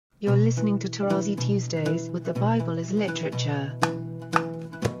You're listening to Tarazi Tuesdays with the Bible as Literature.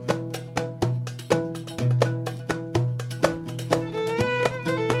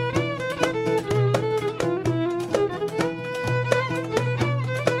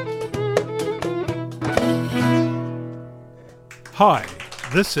 Hi,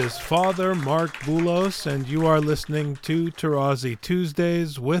 this is Father Mark Boulos, and you are listening to Tarazi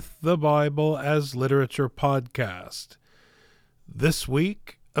Tuesdays with the Bible as Literature podcast. This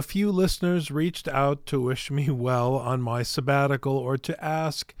week, a few listeners reached out to wish me well on my sabbatical or to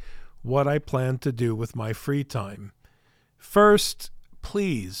ask what I plan to do with my free time. First,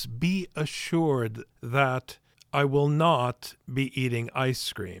 please be assured that I will not be eating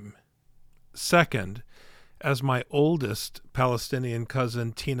ice cream. Second, as my oldest Palestinian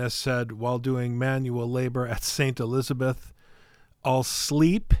cousin Tina said while doing manual labor at St. Elizabeth, I'll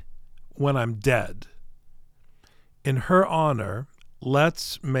sleep when I'm dead. In her honor,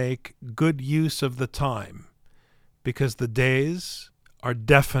 let's make good use of the time, because the days are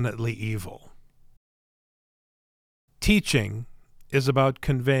definitely evil. Teaching is about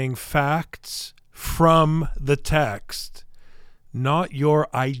conveying facts from the text, not your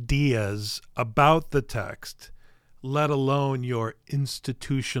ideas about the text, let alone your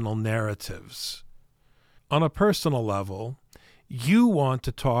institutional narratives. On a personal level, you want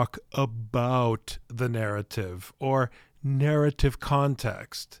to talk about the narrative or narrative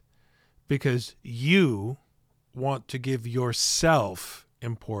context because you want to give yourself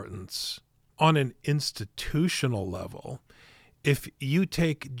importance. On an institutional level, if you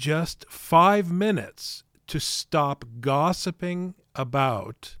take just 5 minutes to stop gossiping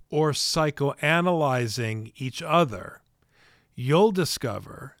about or psychoanalyzing each other, you'll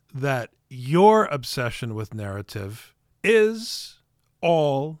discover that your obsession with narrative is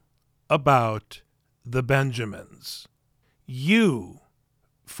all about the Benjamins. You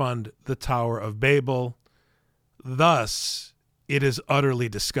fund the Tower of Babel, thus it is utterly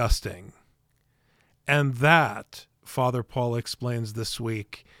disgusting. And that, Father Paul explains this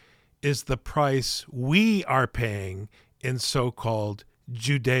week, is the price we are paying in so-called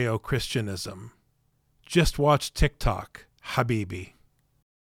Judeo-Christianism. Just watch TikTok, Habibi.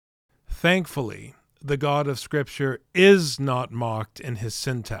 Thankfully, the God of Scripture is not mocked in his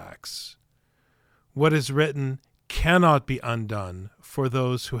syntax. What is written cannot be undone for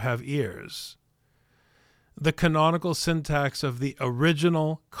those who have ears. The canonical syntax of the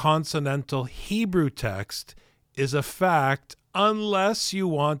original consonantal Hebrew text is a fact unless you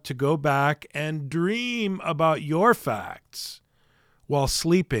want to go back and dream about your facts while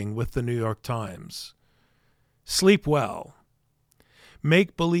sleeping with the New York Times. Sleep well.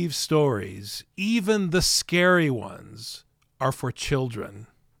 Make-believe stories, even the scary ones, are for children.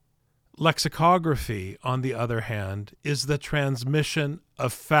 Lexicography, on the other hand, is the transmission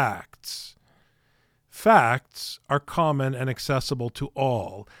of facts. Facts are common and accessible to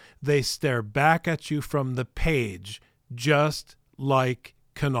all. They stare back at you from the page, just like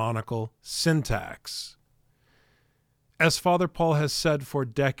canonical syntax. As Father Paul has said for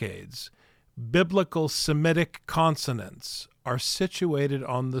decades, biblical Semitic consonants are situated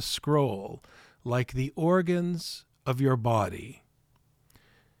on the scroll like the organs of your body.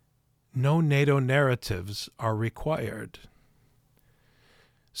 No NATO narratives are required.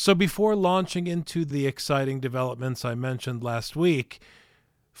 So before launching into the exciting developments I mentioned last week,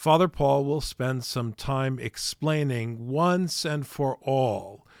 Father Paul will spend some time explaining once and for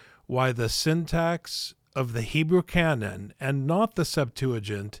all why the syntax of the Hebrew canon and not the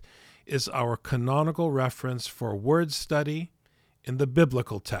Septuagint is our canonical reference for word study in the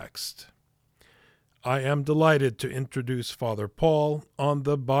biblical text. I am delighted to introduce Father Paul on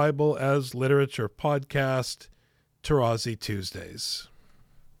the Bible as Literature podcast, Tarazi Tuesdays.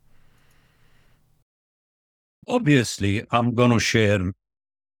 Obviously, I'm going to share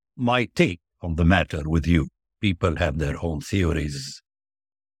my take on the matter with you. People have their own theories.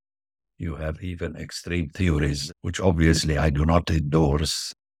 You have even extreme theories, which obviously I do not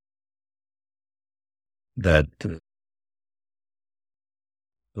endorse, that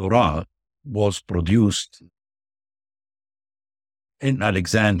Torah was produced in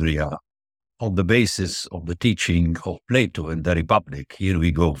Alexandria on the basis of the teaching of Plato in the Republic. Here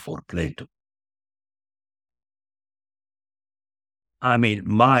we go for Plato. I mean,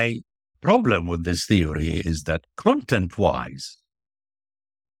 my problem with this theory is that content-wise,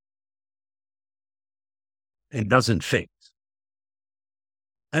 it doesn't fit.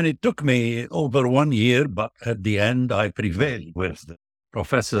 And it took me over 1 year, but at the end I prevailed with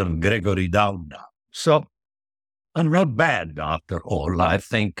Professor Gregory Doudna. So I'm not bad after all. I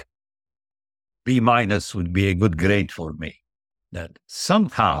think B- would be a good grade for me. that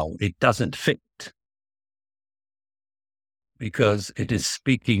somehow it doesn't fit because it is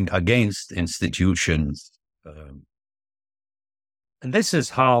speaking against institutions. And this is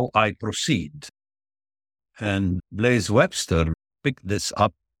how I proceed. And Blaise Webster picked this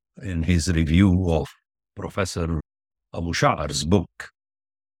up in his review of Professor Abu Sha'ar's book,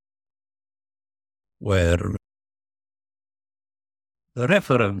 where the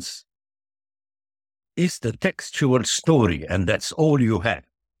reference is the textual story, and that's all you have.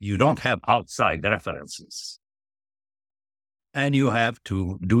 You don't have outside references. And you have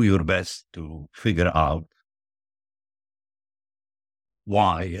to do your best to figure out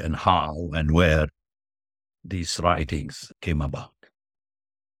why and how and where these writings came about.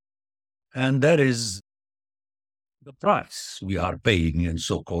 And that is the price we are paying in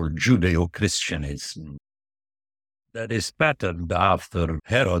so-called Judeo-Christianism that is patterned after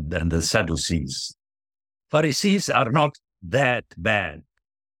Herod and the Sadducees. Pharisees are not that bad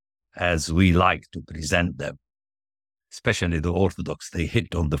as we like to present them, especially the Orthodox. They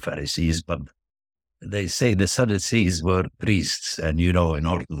hit on the Pharisees, but they say the Sadducees were priests, and in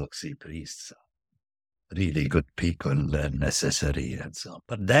Orthodoxy, priests are really good people and necessary and so on.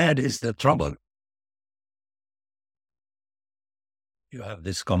 But that is the trouble. You have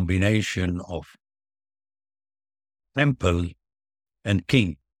this combination of temple and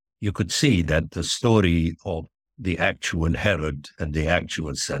king. You could see that the story of the actual Herod and the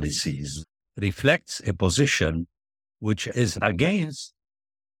actual Sadducees reflects a position which is against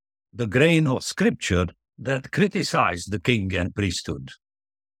the grain of scripture that criticized the king and priesthood.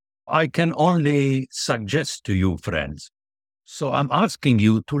 I can only suggest to you, friends, so I'm asking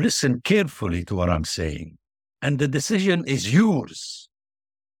you to listen carefully to what I'm saying, and the decision is yours.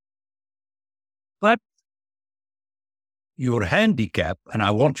 But your handicap, and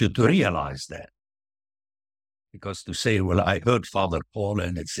I want you to realize that, because to say, well, I heard Father Paul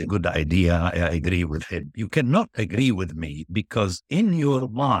and it's a good idea, I agree with him. You cannot agree with me because in your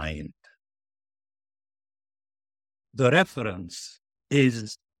mind, the reference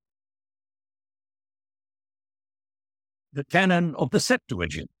is the canon of the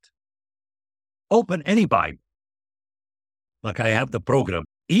Septuagint. Open any Bible. Like I have the program.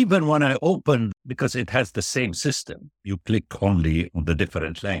 Even when I open, because it has the same system, you click only on the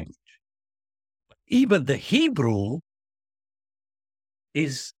different language. Even the Hebrew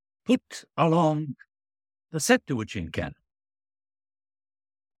is put along the Septuagint canon.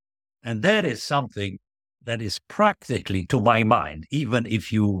 And that is something that is practically, to my mind, even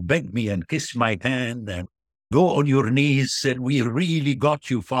if you beg me and kiss my hand and go on your knees, said, we really got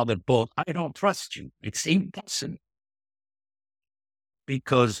you, Father Paul, I don't trust you. It's impossible.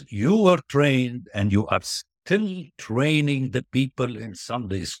 Because you were trained and you are still training the people in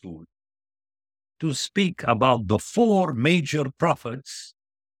Sunday school to speak about the 4 major prophets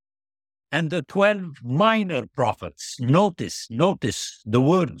and the 12 minor prophets. Notice the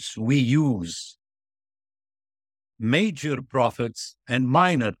words we use. Major prophets and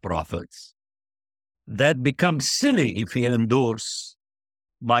minor prophets. That becomes silly if you endorse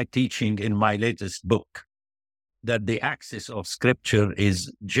my teaching in my latest book, that the axis of scripture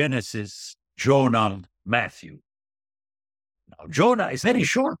is Genesis, Jonah, Matthew. Now, Jonah is very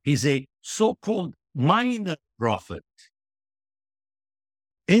short. He's a so-called minor prophet.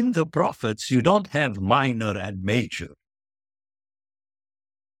 In the prophets, you don't have minor and major.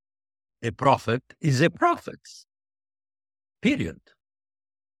 A prophet is a prophet. Period.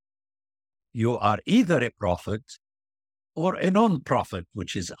 You are either a prophet or a non-prophet,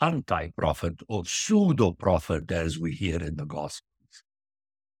 which is anti-prophet or pseudo-prophet, as we hear in the Gospels.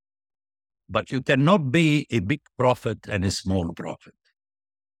 But you cannot be a big prophet and a small prophet.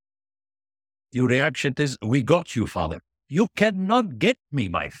 Your reaction is, we got you, Father. You cannot get me,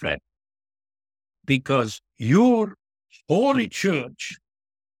 my friend, because your Holy Church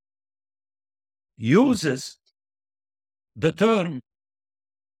uses the term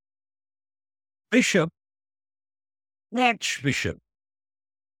bishop, archbishop,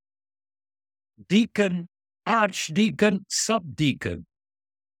 deacon, archdeacon, subdeacon,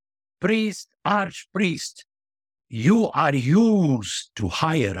 priest, archpriest. You are used to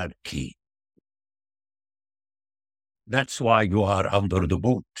hierarchy. That's why you are under the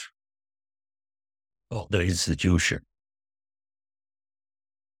boot of the institution.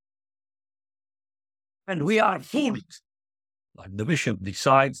 And we are fooled. Like the bishop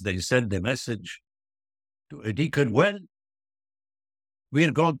decides, they send a message to a deacon, well,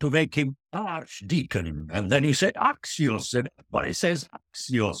 we're going to make him archdeacon. And then he said axios, and everybody says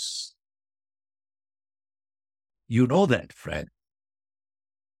axios. You know that, friend.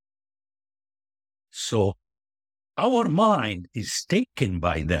 So our mind is taken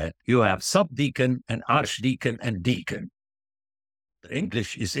by that. You have subdeacon and archdeacon and deacon. The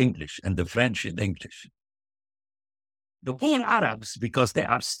English is English and the French is English. The poor Arabs, because they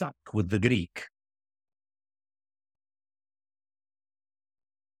are stuck with the Greek,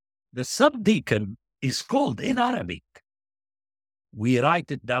 the subdeacon is called in Arabic. We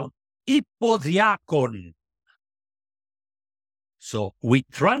write it down, ipodiakon. So we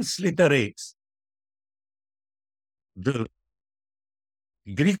transliterate the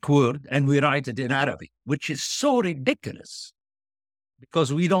Greek word and we write it in Arabic, which is so ridiculous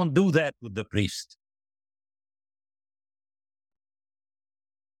because we don't do that with the priest.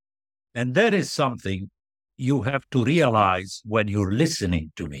 And that is something you have to realize when you're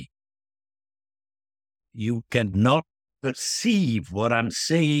listening to me. You cannot perceive what I'm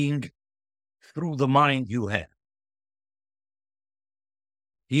saying through the mind you have.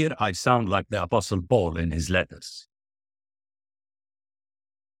 Here I sound like the Apostle Paul in his letters.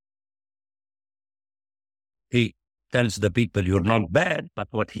 He tells the people you're not bad, but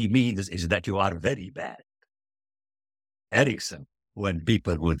what he means is that you are very bad. Erickson, when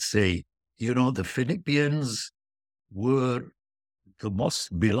people would say, you know, the Philippians were the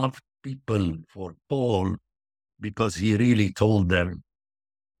most beloved people for Paul because he really told them,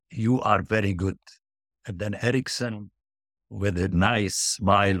 you are very good. And then Erickson, with a nice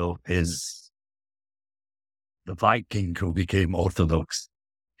smile of his, the Viking who became Orthodox,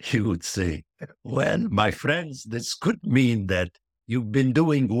 he would say, well, my friends, this could mean that you've been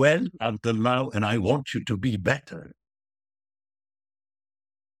doing well until now, and I want you to be better.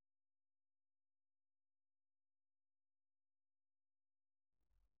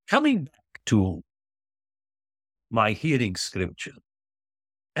 Coming back to my hearing scripture,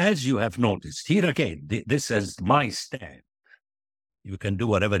 as you have noticed, here again, this is my stand. You can do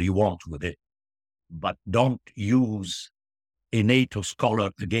whatever you want with it, but don't use a NATO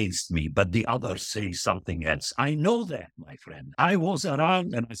scholar against me, but the others say something else. I know that, my friend. I was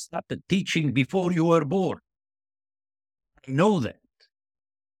around and I started teaching before you were born. I know that.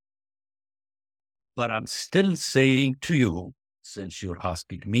 But I'm still saying to you, since you're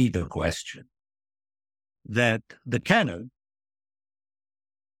asking me the question, that the canon,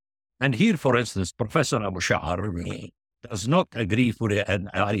 and here, for instance, Professor Abu Sha'ar does not agree with it, and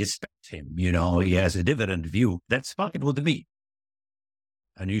I respect him. You know, he has a different view. That's fine with me.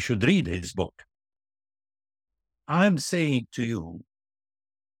 And you should read his book. I'm saying to you,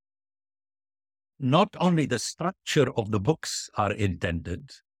 not only the structure of the books are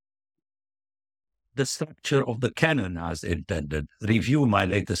intended, the structure of the canon as intended. Review my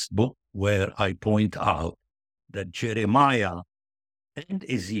latest book where I point out that Jeremiah and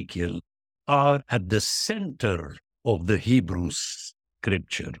Ezekiel are at the center of the Hebrew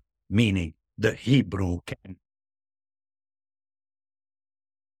scripture, meaning the Hebrew canon,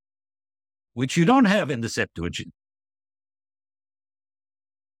 which you don't have in the Septuagint.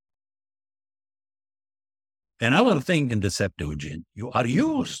 Another thing in the Septuagint, you are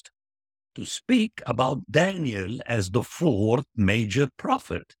used to speak about Daniel as the fourth major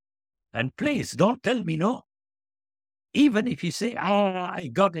prophet. And please don't tell me no. Even if you say, I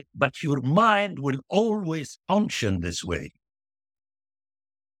got it, but your mind will always function this way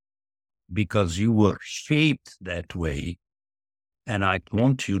because you were shaped that way. And I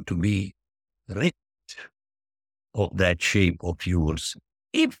want you to be rid of that shape of yours.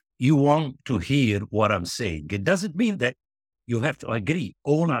 If you want to hear what I'm saying, it doesn't mean that you have to agree.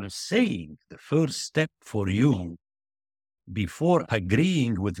 All I'm saying, the first step for you before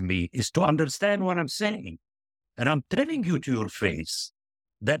agreeing with me is to understand what I'm saying. And I'm telling you to your face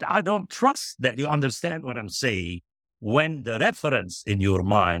that I don't trust that you understand what I'm saying when the reference in your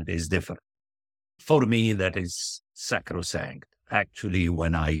mind is different. For me, that is sacrosanct. Actually,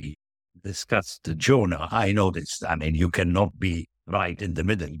 when I discussed Jonah, I noticed, you cannot be right in the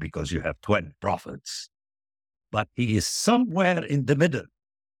middle because you have 12 prophets. But he is somewhere in the middle.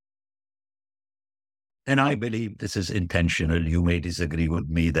 And I believe this is intentional. You may disagree with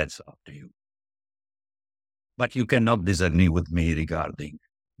me. That's up to you. But you cannot disagree with me regarding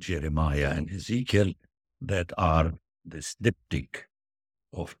Jeremiah and Ezekiel that are this diptych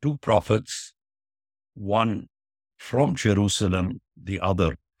of two prophets, one from Jerusalem, the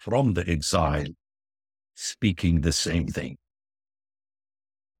other from the exile, speaking the same thing.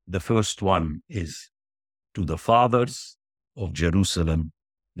 The first one is to the fathers of Jerusalem,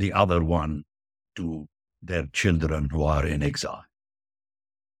 the other one to their children who are in exile.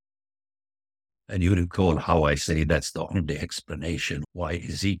 And you recall how I say that's the only explanation why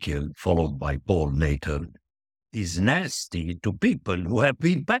Ezekiel, followed by Paul later, is nasty to people who have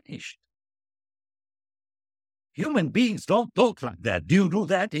been banished. Human beings don't talk like that. Do you do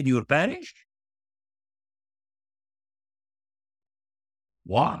that in your parish?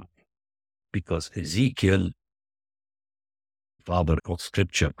 Why? Because Ezekiel, father of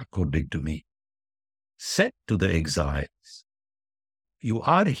scripture, according to me, said to the exiles, you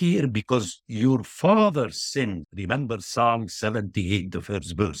are here because your father sinned. Remember Psalm 78, the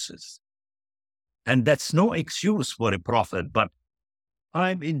first verses. And that's no excuse for a prophet, but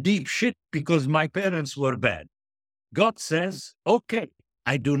I'm in deep shit because my parents were bad. God says, okay,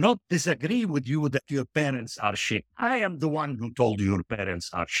 I do not disagree with you that your parents are shit. I am the one who told you your parents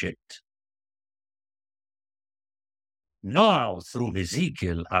are shit. Now, through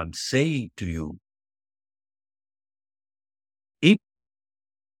Ezekiel, I'm saying to you, if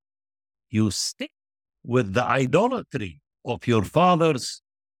you stick with the idolatry of your fathers,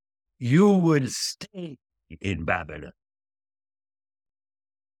 you will stay in Babylon.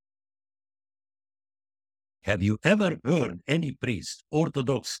 Have you ever heard any priest,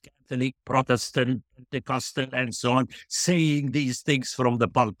 Orthodox, Catholic, Protestant, Pentecostal, and so on, saying these things from the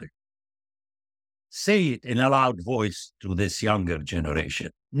pulpit? Say it in a loud voice to this younger generation.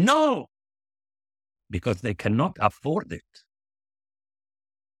 No, because they cannot afford it.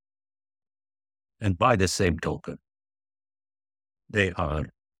 And by the same token, they are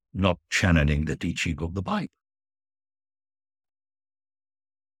not channeling the teaching of the Bible.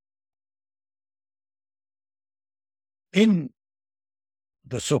 In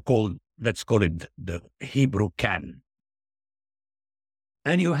the so-called, let's call it the Hebrew canon,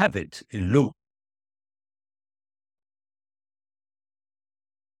 and you have it in Luke,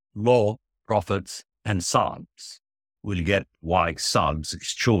 Law, Prophets, and Psalms. We'll get why Psalms is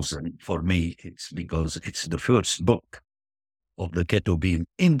chosen. For me, it's because it's the first book of the Ketubim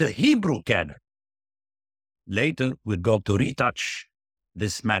in the Hebrew canon. Later, we're going to retouch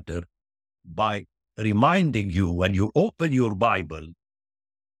this matter by reminding you, when you open your Bible,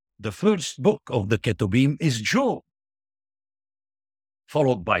 the first book of the Ketubim is Job,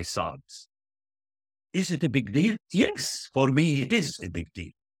 followed by Psalms. Is it a big deal? Yes, for me it is a big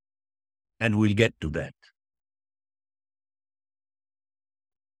deal. And we'll get to that.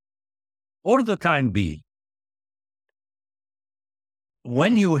 For the time being,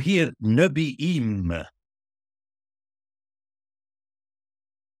 when you hear Nebi'im,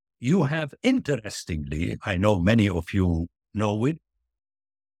 you have, interestingly, I know many of you know it.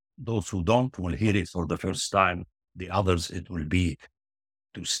 Those who don't will hear it for the first time. The others, it will be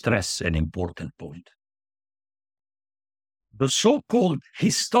to stress an important point. The so-called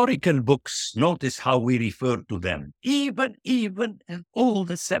historical books, notice how we refer to them, even in all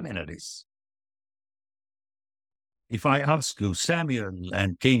the seminaries. If I ask you Samuel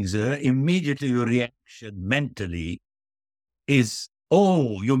and Kings, immediately your reaction mentally is,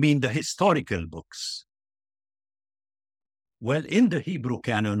 oh, you mean the historical books? Well, in the Hebrew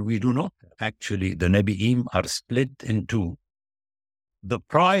canon, we do not. Actually, the Nebi'im are split into the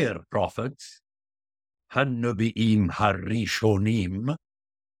prior prophets, Han-Nebi'im Har-Rishonim,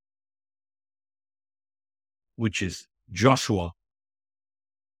 which is Joshua,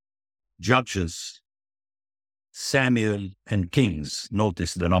 Judges, Samuel, and Kings.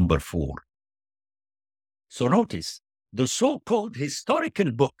 Notice the number 4. So notice, the so-called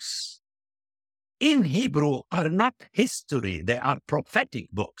historical books in Hebrew are not history, they are prophetic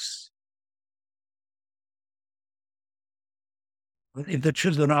books. If the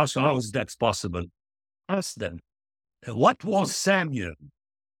children ask, how is that possible? Ask them, what was Samuel?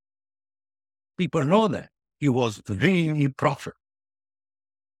 People know that. He was really prophet.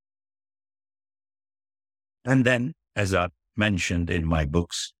 And then, as I mentioned in my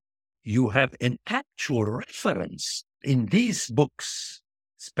books, you have an actual reference in these books,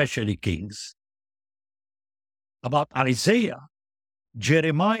 especially Kings, about Isaiah,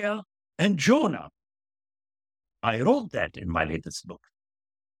 Jeremiah, and Jonah. I wrote that in my latest book.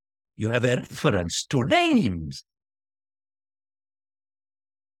 You have a reference to names.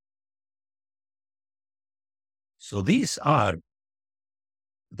 So these are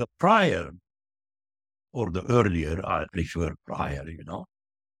the prior, or the earlier, I prefer prior,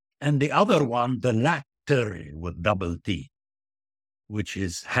 and the other one, the latter with double T, which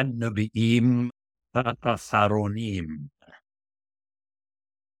is Han-Nebi'im Asaronim,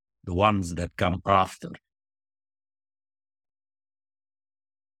 the ones that come after.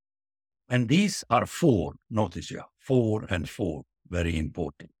 And these are 4, notice 4 and 4, very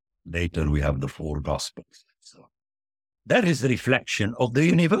important. Later we have the 4 Gospels. So that is the reflection of the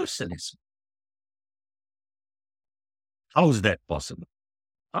universalism. How is that possible?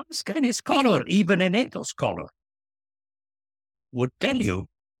 Ask any scholar, even a NATO scholar, would tell you,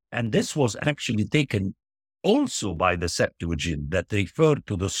 and this was actually taken also by the Septuagint that refer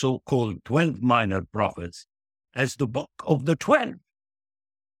to the so-called 12 minor prophets as the Book of the 12.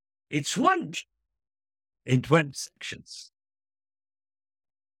 It's one in 12 sections.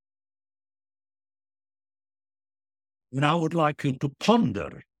 And I would like you to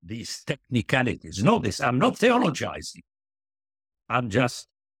ponder these technicalities. Notice, I'm not theologizing. I'm just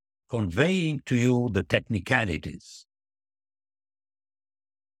conveying to you the technicalities.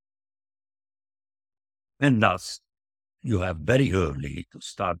 And thus, you have very early to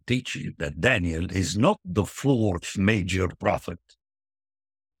start teaching that Daniel is not the fourth major prophet.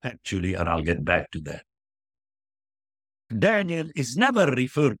 Actually, and I'll get back to that. Daniel is never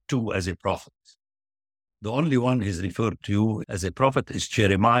referred to as a prophet. The only one is referred to as a prophet is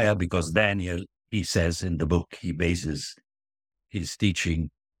Jeremiah, because Daniel, he says in the book, he bases his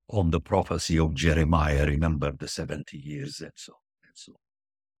teaching on the prophecy of Jeremiah. Remember the 70 years and so on and so on.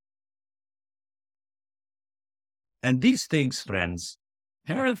 And these things, friends,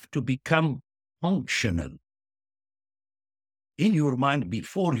 have to become functional in your mind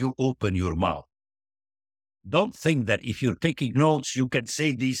before you open your mouth. Don't think that if you're taking notes, you can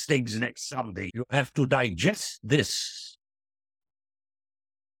say these things next Sunday. You have to digest this.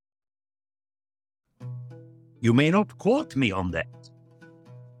 You may not quote me on that.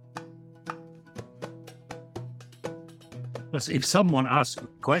 Because if someone asks a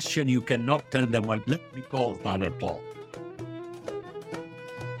question, you cannot tell them, well, let me call Father Paul.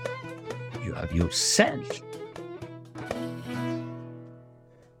 You have yourself.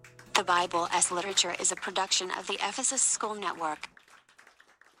 The Bible as Literature is a production of the Ephesus School Network.